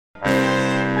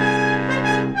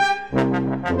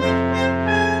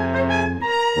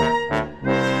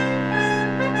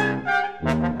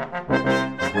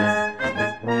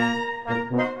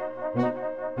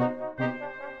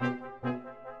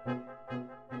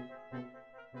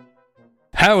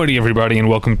Howdy, everybody, and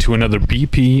welcome to another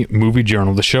BP Movie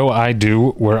Journal, the show I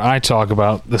do where I talk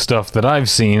about the stuff that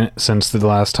I've seen since the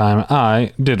last time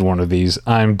I did one of these.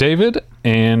 I'm David,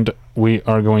 and we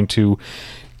are going to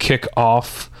kick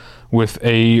off with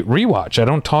a rewatch. I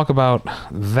don't talk about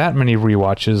that many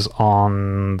rewatches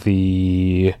on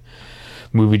the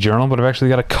Movie Journal, but I've actually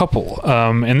got a couple.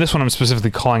 And this one I'm specifically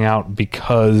calling out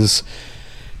because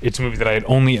it's a movie that I had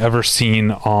only ever seen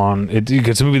on...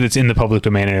 It's a movie that's in the public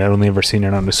domain, and I'd only ever seen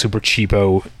it on a super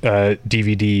cheapo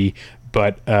DVD.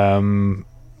 But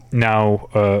now,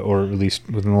 or at least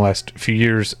within the last few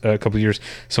years, a couple of years,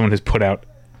 someone has put out...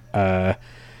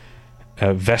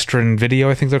 Vestron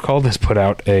Video, I think they're called, has put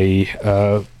out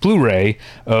a Blu-ray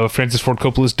of Francis Ford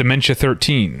Coppola's Dementia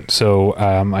 13. So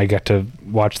I got to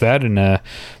watch that in a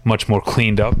much more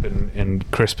cleaned up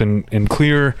and crisp and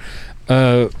clear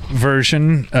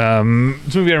version. It's a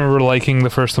movie I remember liking the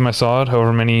first time I saw it,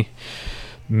 however many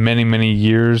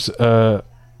years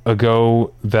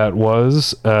ago that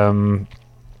was.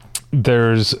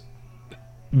 There's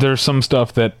some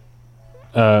stuff that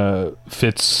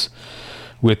fits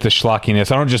with the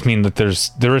schlockiness. I don't just mean that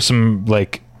there is some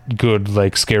like good,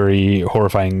 like scary,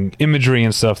 horrifying imagery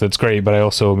and stuff that's great, but I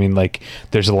also mean like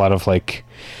there's a lot of like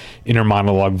inner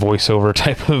monologue voiceover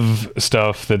type of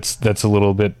stuff that's a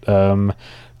little bit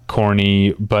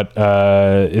corny, but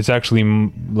it's actually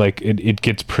like it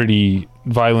gets pretty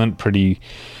violent, pretty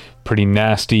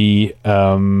nasty,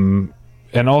 and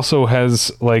also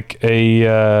has like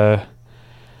a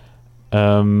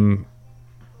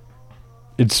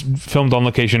it's filmed on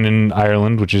location in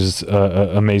Ireland, which is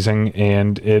amazing,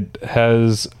 and it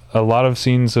has a lot of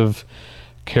scenes of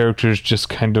characters just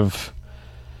kind of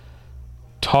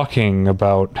talking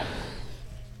about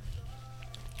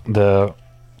the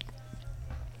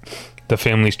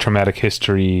family's traumatic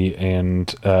history,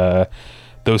 and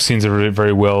those scenes are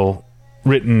very well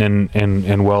written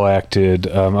and well acted.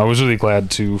 I was really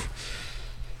glad to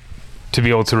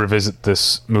be able to revisit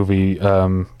this movie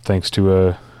thanks to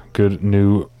a good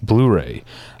new Blu-ray.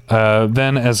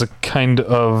 Then, as a kind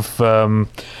of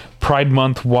Pride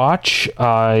Month watch,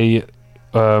 I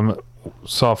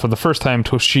saw for the first time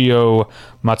Toshio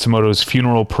Matsumoto's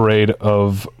Funeral Parade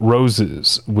of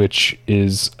Roses, which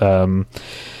is about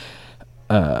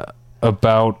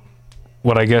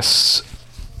what I guess,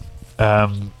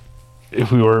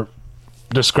 if we were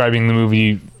describing the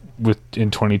movie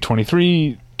in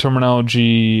 2023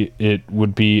 terminology, it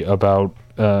would be about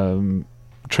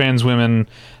trans women,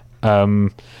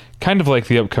 kind of like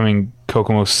the upcoming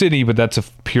Kokomo City, but that's a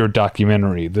pure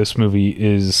documentary. This movie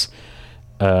is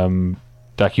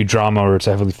docudrama, or it's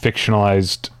a heavily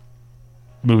fictionalized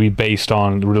movie based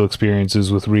on the real experiences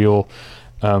with real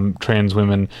trans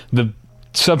women. The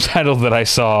subtitle that I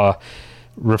saw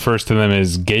refers to them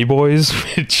as gay boys,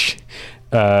 which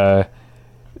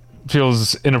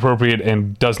feels inappropriate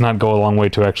and does not go a long way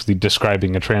to actually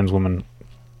describing a trans woman.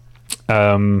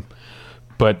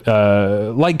 But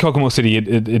like Kokomo City,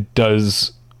 it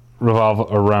does revolve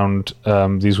around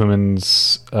these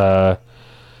women's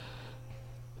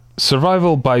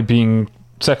survival by being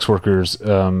sex workers,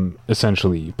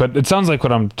 essentially. But it sounds like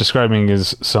what I'm describing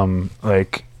is some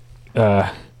like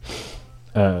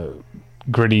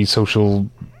gritty social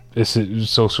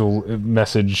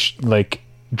message, like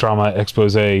drama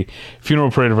expose.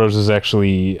 Funeral Parade of Roses is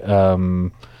actually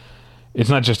it's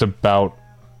not just about,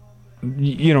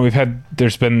 you know,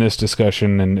 there's been this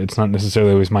discussion, and it's not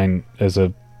necessarily always mine as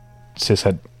a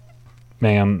cishet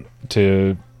man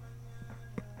to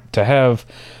have,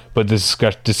 but this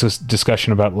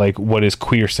discussion about like what is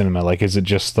queer cinema, like is it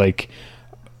just like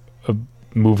a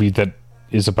movie that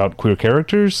is about queer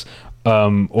characters,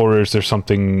 or is there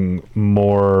something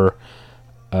more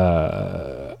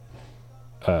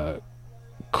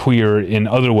queer in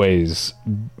other ways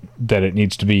that it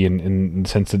needs to be, in the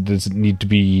sense that it doesn't need to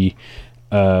be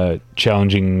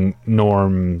challenging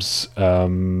norms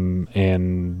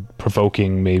and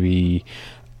provoking maybe,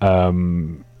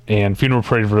 and Funeral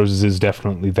Parade of Roses is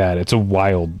definitely that. It's a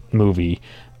wild movie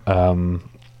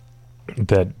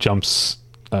that jumps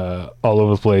all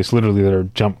over the place. Literally, there are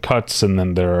jump cuts, and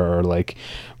then there are like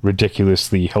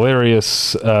ridiculously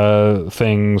hilarious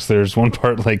things. There's one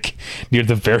part like near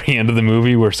the very end of the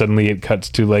movie where suddenly it cuts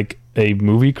to like a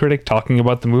movie critic talking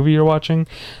about the movie you're watching.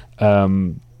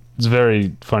 It's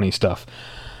very funny stuff.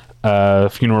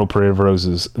 Funeral Parade of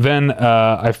Roses. Then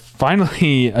I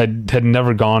had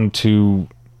never gone to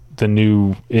the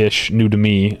new to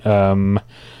me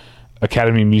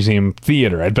Academy Museum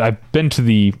Theater. I've been to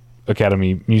the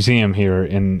Academy Museum here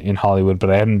in Hollywood, but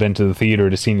I hadn't been to the theater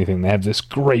to see anything. They have this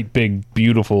great big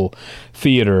beautiful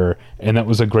theater, and that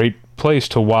was a great place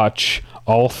to watch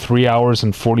all 3 hours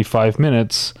and 45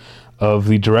 minutes of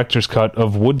the director's cut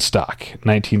of Woodstock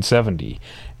 1970.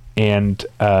 And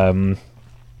my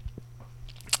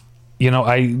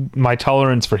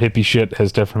tolerance for hippie shit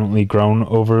has definitely grown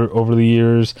over the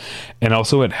years, and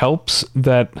also it helps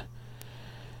that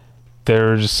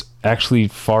there's actually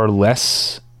far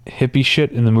less hippie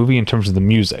shit in the movie in terms of the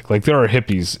music. Like, there are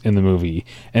hippies in the movie,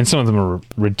 and some of them are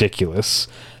ridiculous,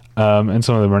 and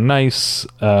some of them are nice,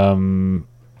 and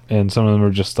some of them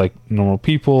are just like normal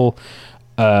people,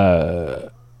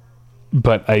 but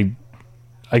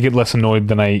I get less annoyed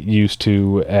than I used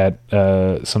to at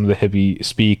some of the hippie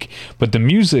speak. But the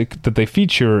music that they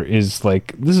feature is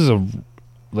like, this is a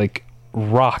like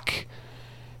rock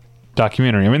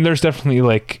documentary. I mean, there's definitely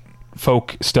like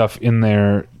folk stuff in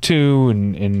there too,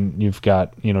 and you've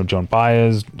got, Joan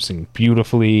Baez singing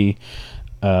beautifully,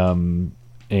 and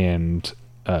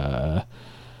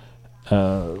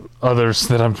others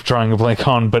that I'm trying to blank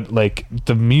on, but like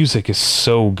the music is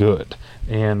so good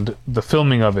and the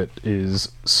filming of it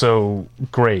is so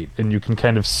great, and you can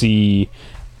kind of see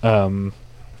part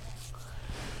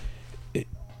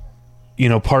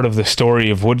of the story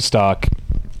of Woodstock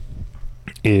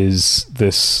is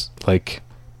this like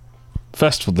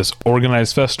festival, this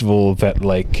organized festival that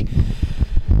like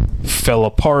fell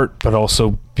apart but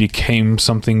also became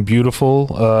something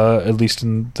beautiful, at least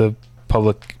in the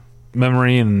public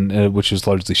memory, and which is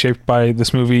largely shaped by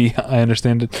this movie, as I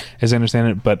understand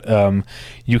it. But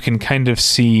you can kind of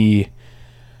see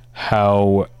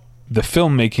how the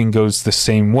filmmaking goes the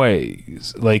same way.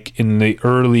 Like in the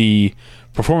early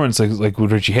performance, like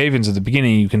with Richie Havens at the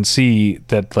beginning, you can see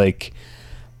that like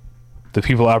the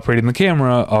people operating the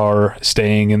camera are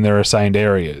staying in their assigned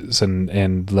areas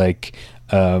and like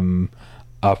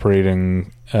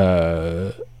operating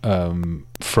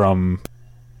from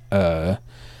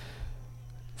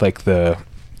like the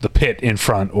pit in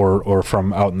front or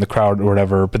from out in the crowd or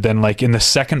whatever. But then like in the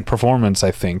second performance,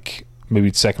 I think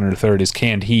maybe second or third, is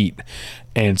Canned Heat,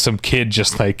 and some kid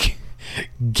just like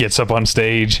gets up on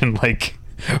stage and like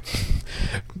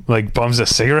bums a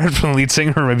cigarette from the lead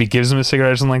singer, or maybe gives him a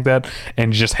cigarette or something like that,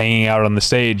 and just hanging out on the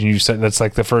stage. And you said that's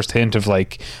like the first hint of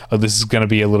like, oh, this is going to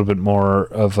be a little bit more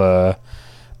of a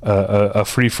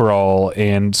free for all.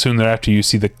 And soon thereafter, you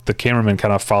see the cameraman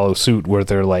kind of follow suit, where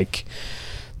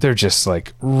they're just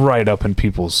like right up in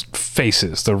people's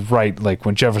faces. They're right, like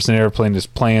when Jefferson Airplane is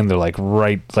playing, they're like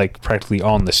right, like practically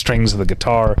on the strings of the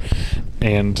guitar,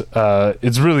 and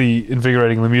it's really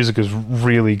invigorating. The music is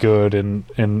really good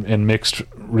and mixed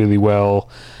really well.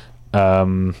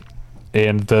 And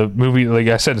the movie, like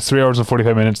I said, it's 3 hours and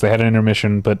 45 minutes. They had an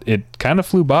intermission, but it kind of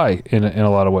flew by in a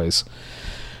lot of ways.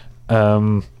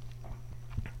 All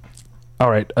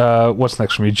right, what's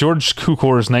next for me? George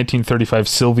Cukor's 1935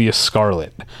 Sylvia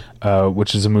Scarlett,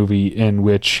 which is a movie in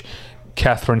which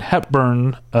Katharine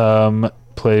Hepburn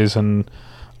plays an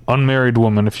unmarried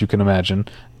woman, if you can imagine,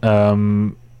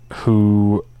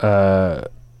 who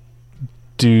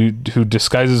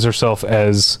disguises herself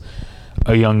as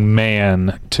a young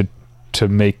man to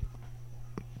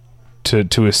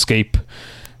escape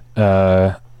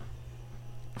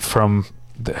from.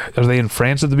 Are they in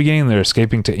France at the beginning? They're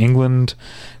escaping to England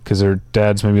because their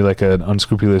dad's maybe like an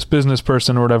unscrupulous business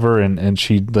person or whatever, and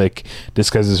she like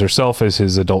disguises herself as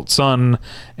his adult son,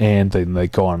 and they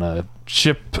like go on a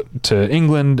ship to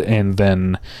England, and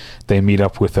then they meet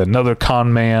up with another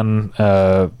con man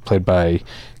played by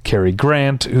Cary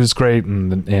Grant, who's great,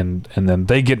 and then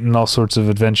they get in all sorts of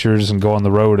adventures and go on the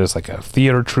road as like a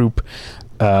theater troupe.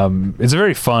 It's a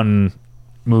very fun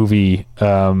movie,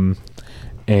 and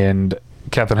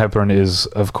Katharine Hepburn is,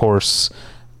 of course,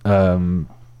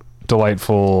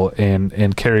 delightful,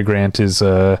 and Cary Grant is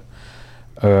a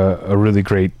really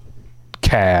great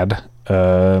cad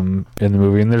in the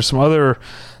movie. And there's some other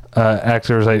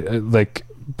actors like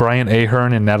Brian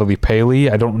Ahern and Natalie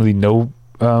Paley. I don't really know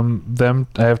them,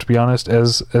 I have to be honest,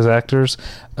 as actors,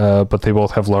 but they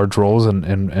both have large roles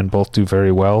and both do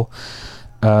very well.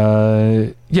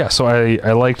 So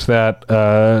I liked that.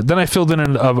 Then I filled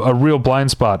in a real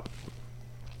blind spot,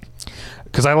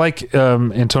 because I like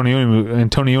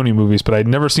Antonioni movies, but I'd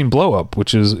never seen Blow Up,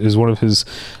 which is one of his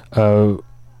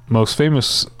most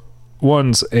famous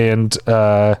ones, and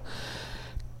kind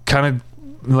of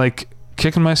like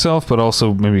kicking myself, but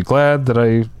also maybe glad that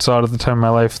I saw it at the time of my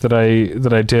life that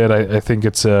I did. I think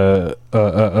it's a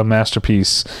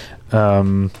masterpiece,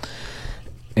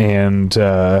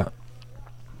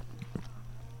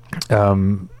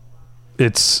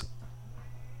 it's.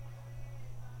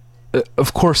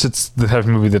 Of course, it's the type of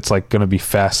movie that's like going to be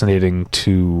fascinating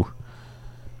to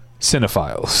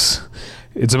cinephiles,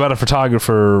 it's about a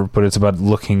photographer, but it's about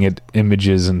looking at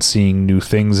images and seeing new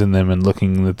things in them and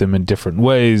looking at them in different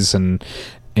ways, and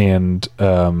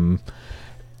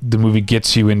the movie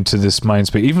gets you into this mind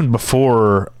space even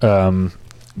before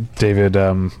David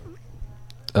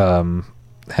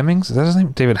Hemmings, is that his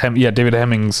name? David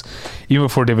Hemmings. Even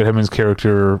before David Hemmings'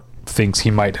 character thinks he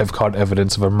might have caught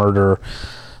evidence of a murder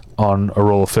on a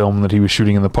roll of film that he was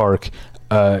shooting in the park,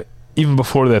 even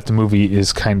before that, the movie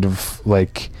is kind of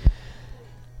like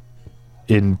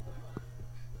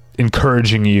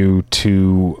encouraging you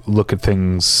to look at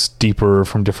things deeper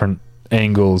from different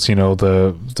angles. You know,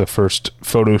 the first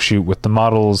photo shoot with the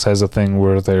models has a thing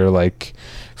where they're like,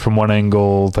 from one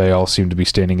angle they all seem to be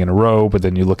standing in a row, but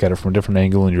then you look at it from a different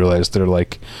angle and you realize they're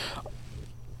like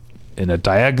in a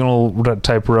diagonal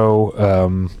type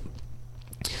row.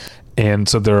 And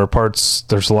so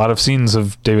there's a lot of scenes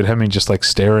of David Hemming just like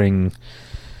staring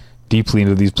deeply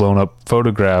into these blown up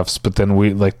photographs, but then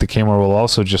the camera will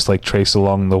also just like trace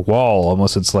along the wall,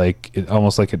 almost like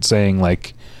it's saying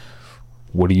like,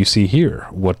 what do you see here?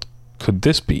 What could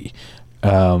this be?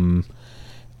 And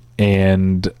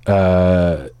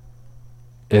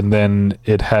then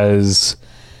it has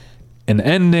an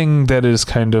ending that is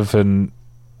kind of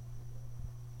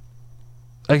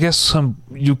I guess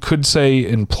you could say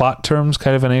in plot terms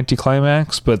kind of an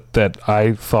anticlimax, but that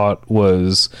I thought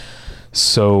was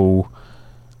so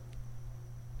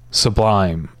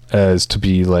sublime as to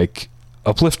be like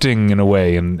uplifting in a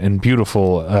way and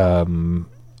beautiful.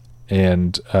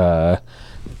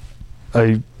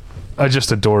 I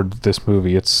just adored this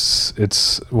movie.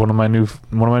 It's one of my new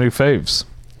faves.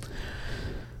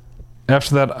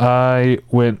 After that, I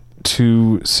went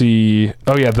to see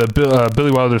the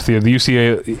Billy Wilder Theater,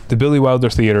 the Billy Wilder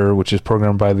Theater, which is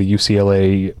programmed by the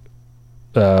UCLA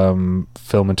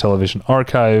Film and Television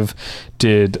Archive,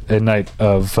 did a night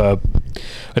of a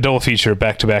double feature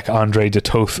back-to-back Andre de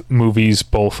Toth movies,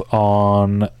 both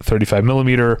on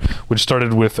 35mm, which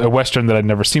started with a Western that I'd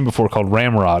never seen before called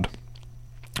Ramrod,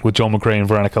 with Joel McCrea and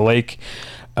Veronica Lake,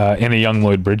 and a young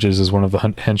Lloyd Bridges as one of the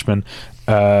henchmen.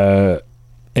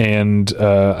 And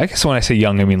I guess when I say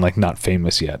young, I mean like not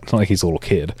famous yet. It's not like he's a little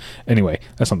kid. Anyway,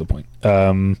 that's not the point.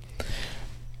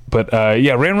 But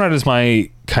Ramrod is my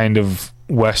kind of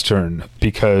Western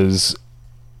because,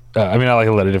 I mean, I like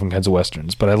a lot of different kinds of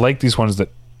Westerns, but I like these ones that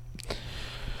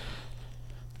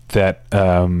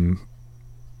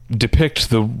depict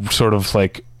the sort of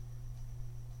like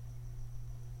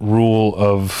rule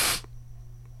of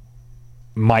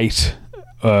might,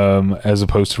 as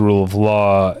opposed to rule of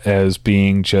law, as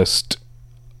being just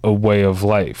a way of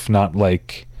life. Not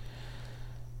like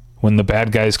when the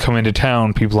bad guys come into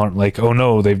town, people aren't like, oh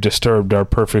no, they've disturbed our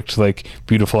perfect, like,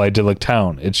 beautiful, idyllic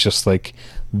town. It's just like,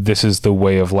 this is the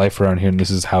way of life around here, and this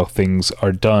is how things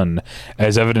are done,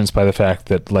 as evidenced by the fact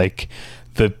that, like,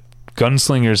 the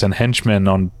gunslingers and henchmen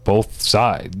on both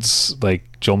sides,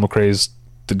 like, Joel McCrea's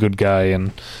the good guy,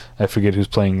 and I forget who's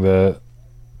playing the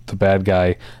bad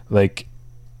guy, like,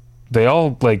 they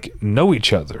all like know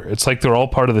each other. It's like they're all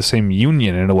part of the same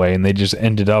union in a way, and they just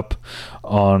ended up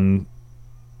on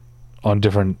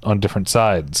different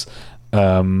sides.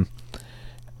 Let's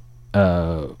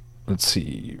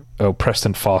see. Oh,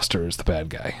 Preston Foster is the bad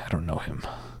guy. I don't know him.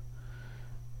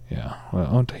 Yeah,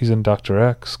 well, he's in Dr.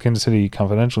 X, Kansas City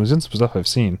Confidential. He's in some stuff I've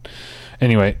seen.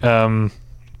 Anyway, so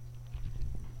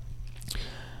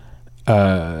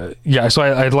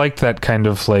I like that kind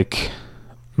of like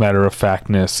matter of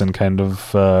factness and kind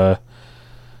of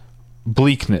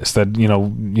bleakness that you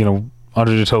know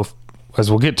Andre de Toth,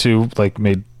 as we'll get to, like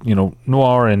made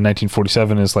noir in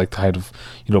 1947 is like the height of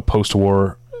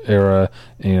post-war era,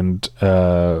 and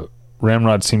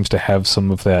Ramrod seems to have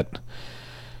some of that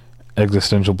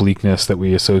existential bleakness that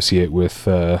we associate with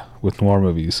noir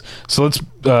movies. So let's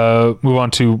move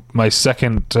on to my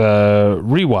second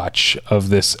rewatch of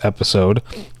this episode,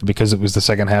 because it was the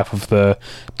second half of the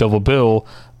double bill.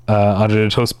 Andre de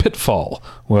Toth's Pitfall,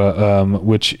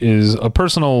 which is a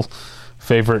personal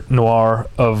favorite noir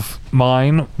of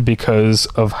mine because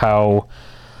of how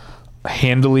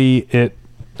handily it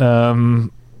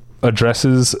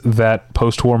addresses that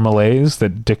post-war malaise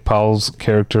that Dick Powell's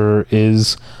character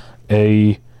is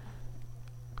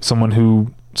someone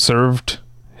who served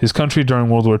his country during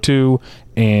World War II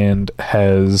and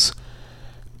has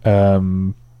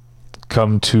come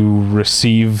to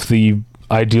receive the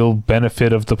ideal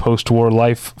benefit of the post-war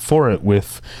life for it,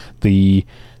 with the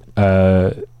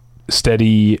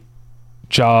steady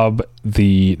job,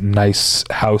 the nice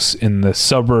house in the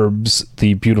suburbs,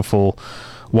 the beautiful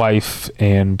wife,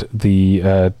 and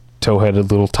the tow-headed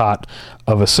little tot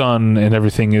of a son, and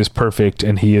everything is perfect,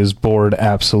 and he is bored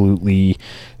absolutely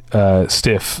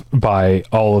stiff by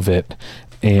all of it,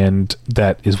 and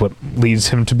that is what leads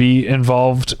him to be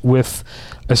involved with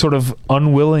a sort of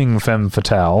unwilling femme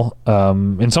fatale.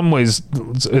 In some ways,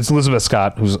 it's Elizabeth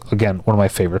Scott, who's, again, one of my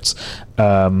favorites.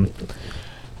 But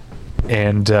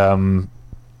in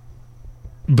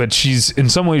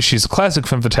some ways, she's a classic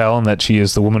femme fatale in that she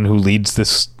is the woman who leads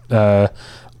this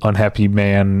unhappy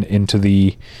man into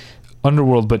the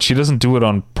underworld, but she doesn't do it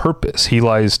on purpose. He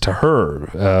lies to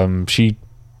her. She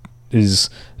is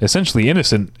essentially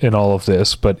innocent in all of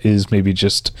this, but is maybe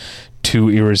just too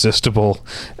irresistible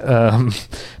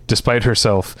despite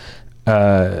herself.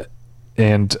 I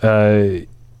think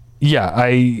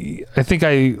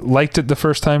I liked it the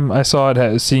first time I saw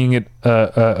it. Seeing it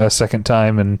a second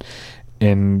time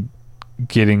and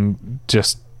getting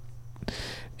just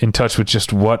in touch with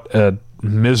just what a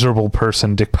miserable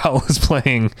person Dick Powell is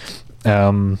playing,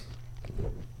 and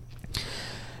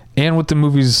what the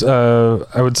movie's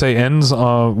I would say ends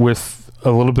with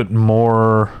a little bit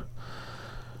more,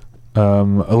 a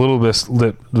little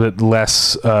bit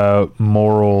less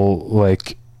moral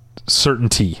like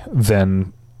certainty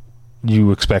than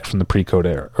you expect from the pre-code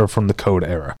era, or from the code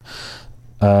era.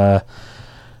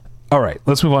 All right,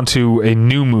 let's move on to a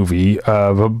new movie,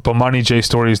 Bomani J.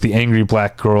 Story's The Angry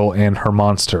Black Girl and Her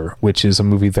Monster, which is a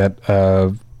movie that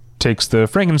takes the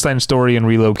Frankenstein story and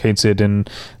relocates it in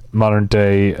a modern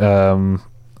day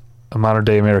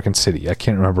American city. I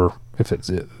can't remember if it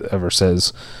ever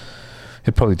says.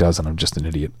 It probably does, and I'm just an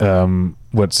idiot.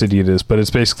 What city it is, but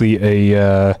it's basically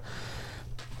a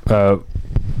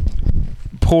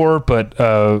poor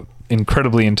but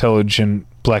incredibly intelligent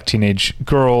black teenage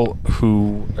girl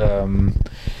who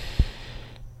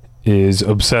is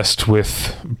obsessed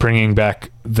with bringing back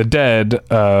the dead,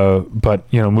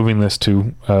 but moving this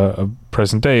to a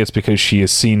present day. It's because she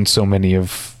has seen so many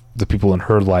of the people in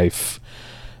her life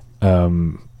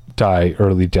die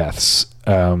early deaths,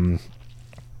 so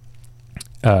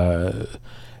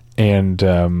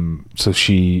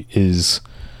she is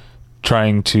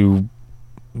trying to.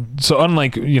 So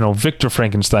unlike Victor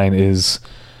Frankenstein is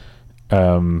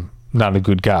not a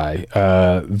good guy,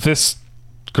 this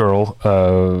girl,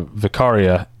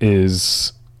 Vicaria,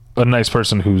 is a nice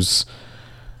person whose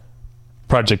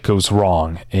project goes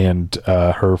wrong, and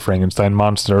her Frankenstein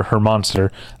monster, her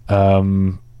monster,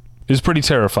 is pretty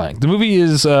terrifying. The movie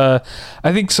is, I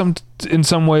think, in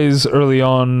some ways early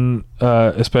on,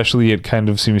 especially, it kind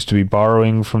of seems to be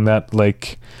borrowing from that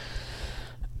like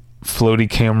floaty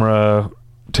camera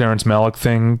Terrence Malick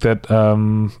thing that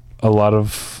a lot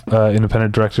of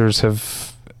independent directors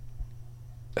have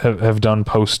done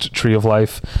post Tree of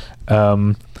Life,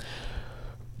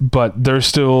 but there's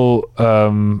still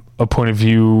a point of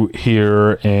view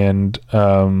here, and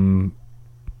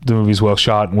the movie's well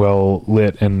shot and well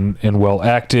lit and well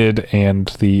acted, and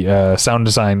the sound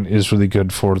design is really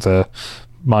good for the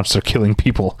monster killing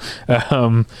people.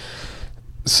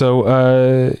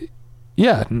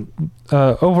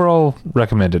 Overall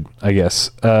recommended, I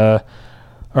guess.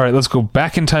 All right, let's go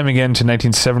back in time again to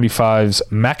 1975's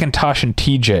Macintosh and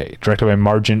TJ, directed by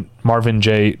Marvin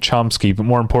J. Chomsky, but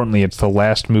more importantly, it's the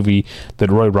last movie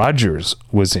that Roy Rogers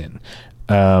was in.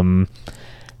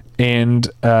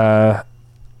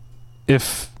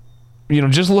 If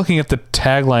just looking at the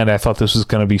tagline, I thought this was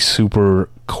going to be super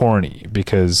corny,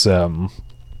 because Roy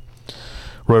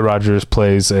Rogers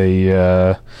plays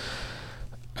a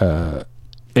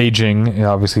aging,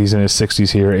 obviously he's in his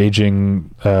 60s here,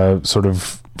 aging sort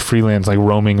of freelance, like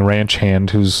roaming ranch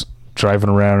hand who's driving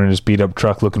around in his beat up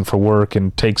truck looking for work,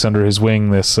 and takes under his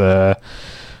wing this little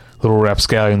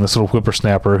rapscallion, this little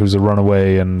whippersnapper who's a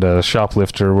runaway and a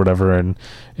shoplifter or whatever,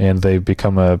 and they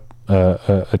become a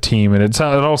team, and it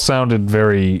all sounded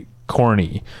very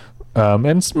corny,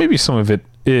 and maybe some of it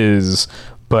is,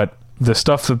 but the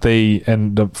stuff that they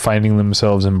end up finding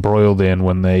themselves embroiled in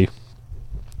when they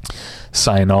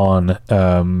sign on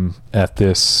at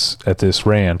this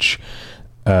ranch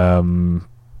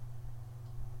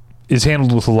is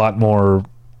handled with a lot more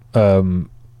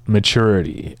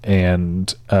maturity,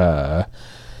 and the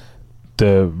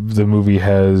movie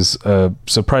has a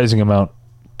surprising amount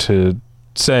to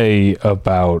say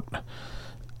about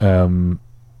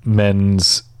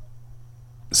men's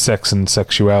sex and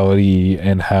sexuality,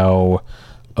 and how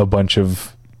a bunch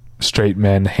of straight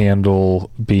men handle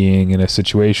being in a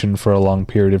situation for a long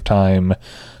period of time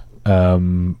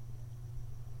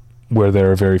where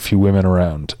there are very few women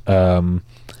around, and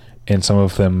some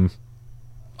of them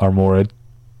are more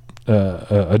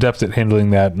adept at handling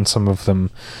that, and some of them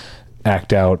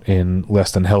act out in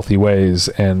less than healthy ways,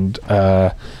 and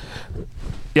I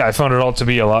found it all to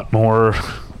be a lot more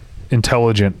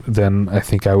intelligent than I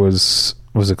think I was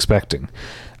was expecting.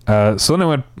 So then I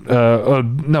went.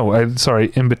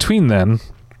 Sorry. In between then,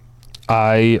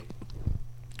 I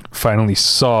finally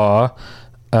saw.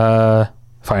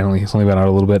 Finally, it's only been out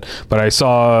a little bit, but I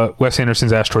saw Wes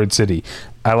Anderson's Asteroid City.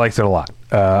 I liked it a lot.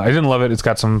 I didn't love it. It's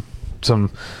got some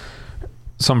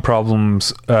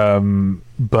problems,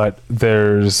 but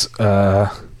there's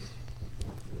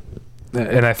and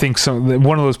I think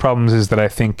one of those problems is that I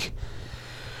think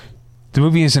the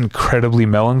movie is incredibly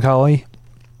melancholy,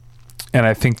 and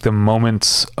I think the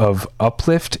moments of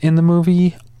uplift in the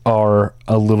movie are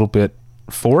a little bit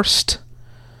forced,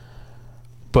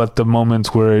 but the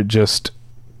moments where it just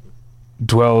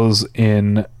dwells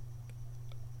in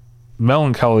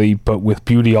melancholy but with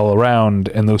beauty all around,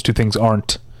 and those two things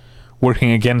aren't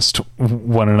working against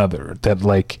one another, that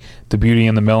like the beauty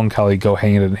and the melancholy go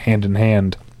hand in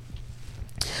hand.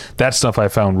 That stuff I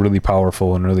found really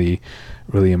powerful and really,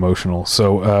 really emotional.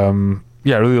 So I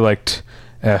really liked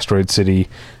Asteroid City.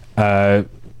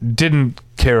 Didn't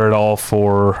care at all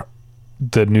for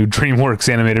the new DreamWorks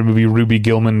animated movie Ruby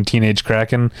Gillman Teenage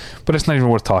Kraken, but it's not even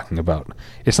worth talking about.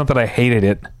 It's not that I hated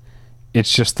it,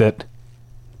 it's just that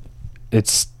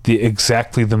it's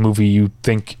exactly the movie you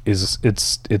think it's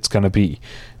gonna be.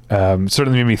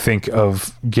 Certainly made me think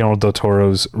of Guillermo del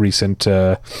Toro's recent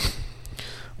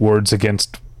words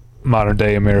against modern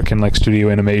day American like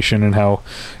studio animation and how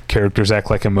characters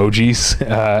act like emojis,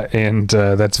 and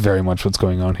that's very much what's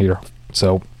going on here.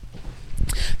 So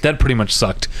that pretty much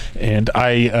sucked, and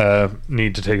I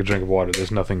need to take a drink of water.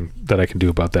 There's nothing that I can do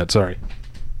about that. Sorry.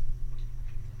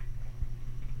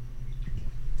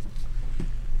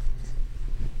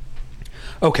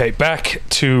 Okay, back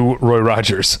to Roy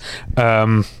Rogers.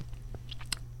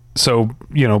 So,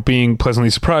 being pleasantly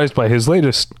surprised by his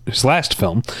last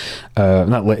film, his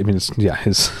not latest,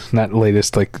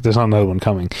 like there's not another one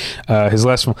coming. His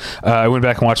last film, I went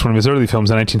back and watched one of his early films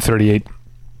in 1938,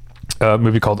 a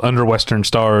movie called Under Western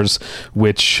Stars,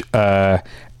 which,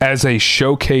 as a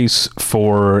showcase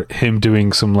for him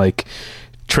doing some like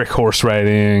trick horse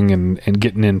riding and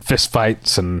getting in fist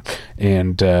fights and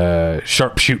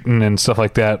sharpshooting and stuff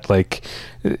like that, like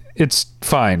it's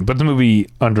fine, but the movie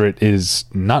under it is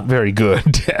not very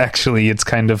good. Actually, it's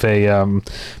kind of a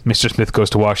Mr. Smith Goes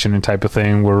to Washington type of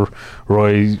thing, where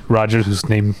Roy Rogers, whose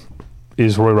name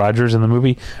is Roy Rogers in the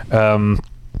movie,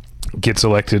 gets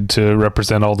elected to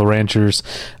represent all the ranchers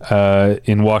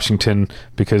in Washington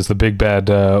because the big bad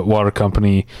water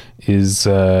company is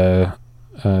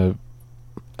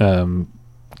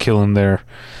killing their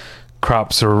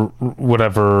crops or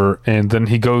whatever, and then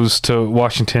he goes to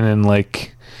Washington and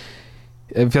like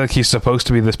I feel like he's supposed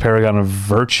to be this paragon of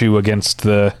virtue against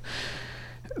the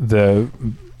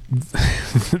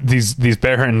these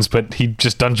barons, but he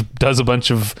just does a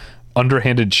bunch of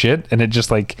underhanded shit, and it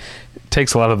just like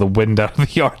takes a lot of the wind out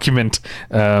of the argument.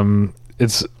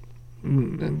 It's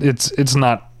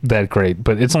not that great,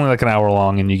 but it's only like an hour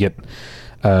long, and you get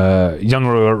young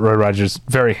Roy Rogers,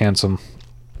 very handsome,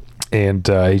 and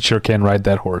he sure can ride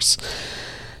that horse.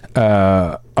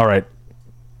 All right,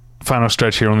 final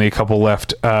stretch here, only a couple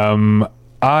left.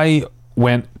 I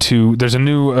went to, there's a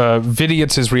new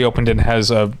Vidiot's has reopened and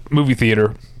has a movie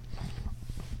theater,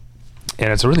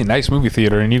 and it's a really nice movie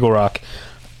theater in Eagle Rock,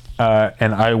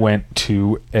 and I went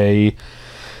to a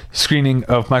screening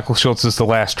of Michael Schultz's The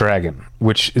Last Dragon,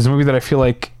 which is a movie that I feel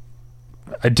like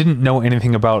I didn't know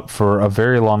anything about for a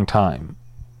very long time.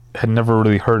 Had never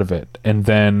really heard of it. And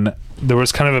then there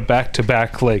was kind of a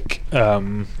back-to-back, like,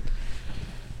 in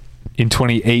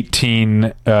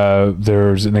 2018,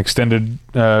 there's an extended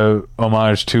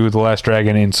homage to The Last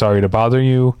Dragon in Sorry to Bother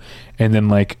You. And then,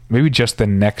 like, maybe just the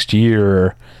next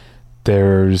year,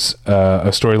 there's a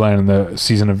storyline in the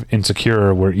season of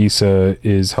Insecure where Issa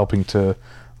is helping to,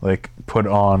 like, put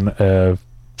on a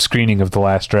screening of The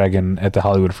Last Dragon at the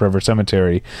Hollywood Forever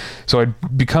Cemetery. So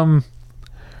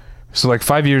like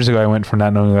 5 years ago, I went from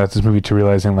not knowing about this movie to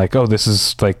realizing like, oh, this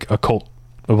is like a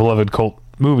beloved cult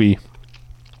movie.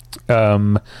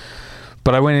 But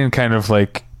I went in kind of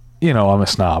like, I'm a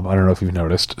snob. I don't know if you've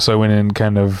noticed. So I went in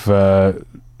kind of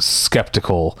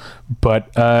skeptical,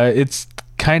 but it's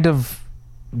kind of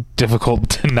difficult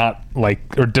to not like,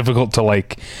 or difficult to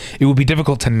like. It would be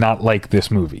difficult to not like this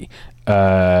movie.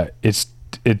 It's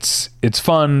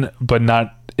fun, but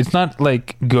it's not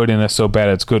like good in a so bad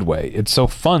it's good way. It's so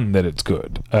fun that it's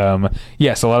good.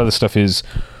 Yes, a lot of the stuff is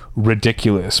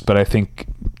ridiculous, but I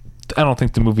don't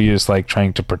think the movie is like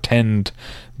trying to pretend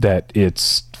that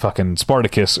it's fucking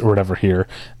Spartacus or whatever here.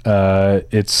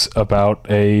 It's about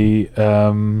a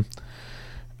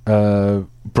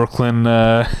Brooklyn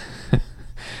I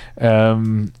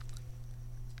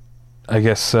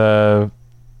guess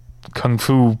kung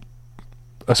fu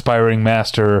aspiring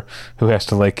master who has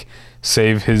to like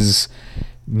save his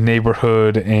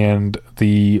neighborhood and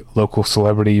the local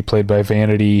celebrity played by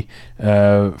Vanity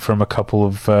from a couple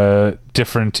of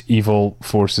different evil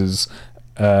forces.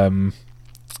 And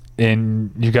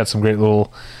you got some great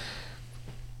little,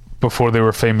 before they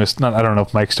were famous, not, I don't know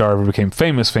if Mike Starr ever became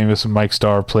famous, Mike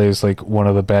Starr plays like one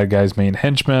of the bad guy's main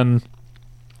henchmen.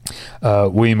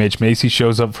 William H. Macy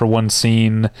shows up for one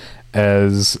scene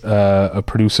as a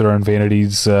producer on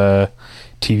Vanity's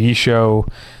TV show.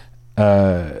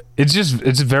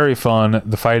 It's very fun.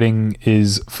 The fighting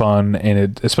is fun,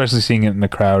 and especially seeing it in the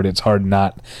crowd, it's hard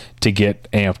not to get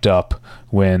amped up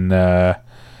when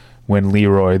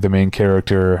Leroy, the main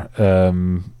character,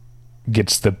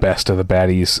 gets the best of the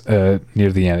baddies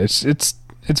near the end. It's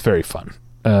very fun.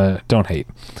 Don't hate.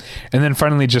 And then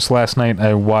finally, just last night,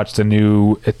 I watched a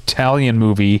new Italian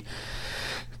movie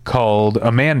called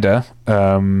Amanda.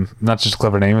 Not just a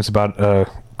clever name. It's about a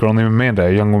girl named Amanda,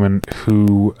 a young woman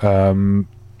who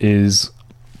has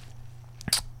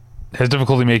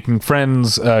difficulty making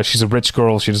friends. She's a rich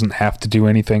girl. She doesn't have to do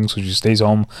anything, so she stays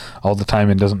home all the time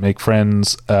and doesn't make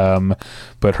friends.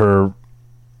 But her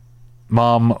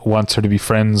mom wants her to be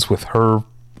friends with her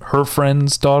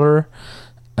friend's daughter,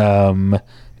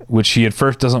 which she at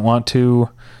first doesn't want to,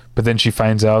 but then she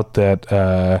finds out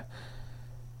that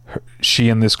she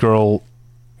and this girl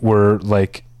were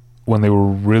like, when they were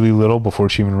really little, before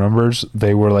she even remembers,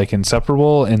 they were like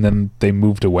inseparable, and then they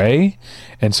moved away,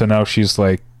 and so now she's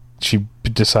like, she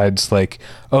decides like,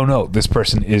 oh no, this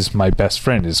person is my best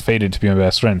friend, is fated to be my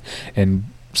best friend, and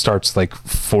starts like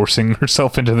forcing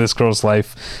herself into this girl's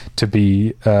life to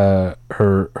be her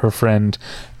friend.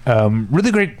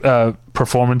 Really great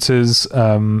performances.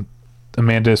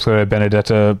 Amanda is played by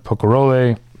Benedetta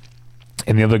Pocarole,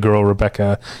 and the other girl,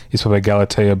 Rebecca, is played by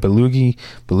Galatea Belugi.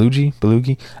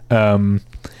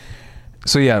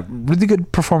 So yeah, really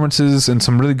good performances and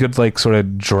some really good like sort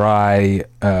of dry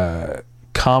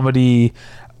comedy.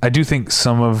 I do think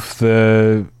some of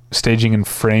the staging and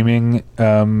framing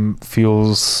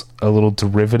feels a little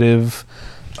derivative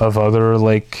of other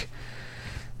like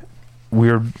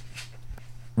weird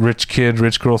rich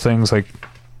girl things like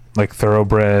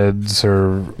Thoroughbreds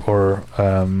or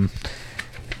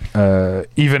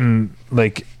even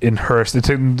like in Hearst.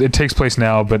 It takes place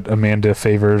now, but Amanda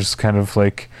favors kind of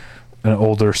like an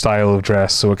older style of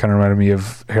dress, so it kind of reminded me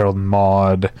of Harold and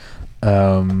Maude,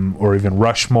 or even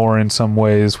Rushmore in some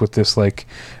ways, with this like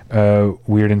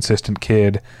weird insistent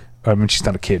kid. I mean, she's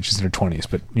not a kid, she's in her 20s,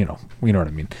 but you know what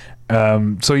I mean.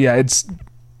 So yeah,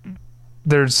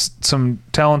 there's some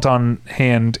talent on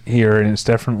hand here, and it's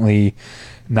definitely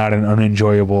not an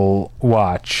unenjoyable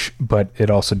watch, but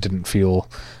it also didn't feel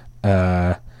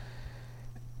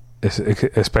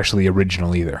especially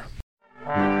original either.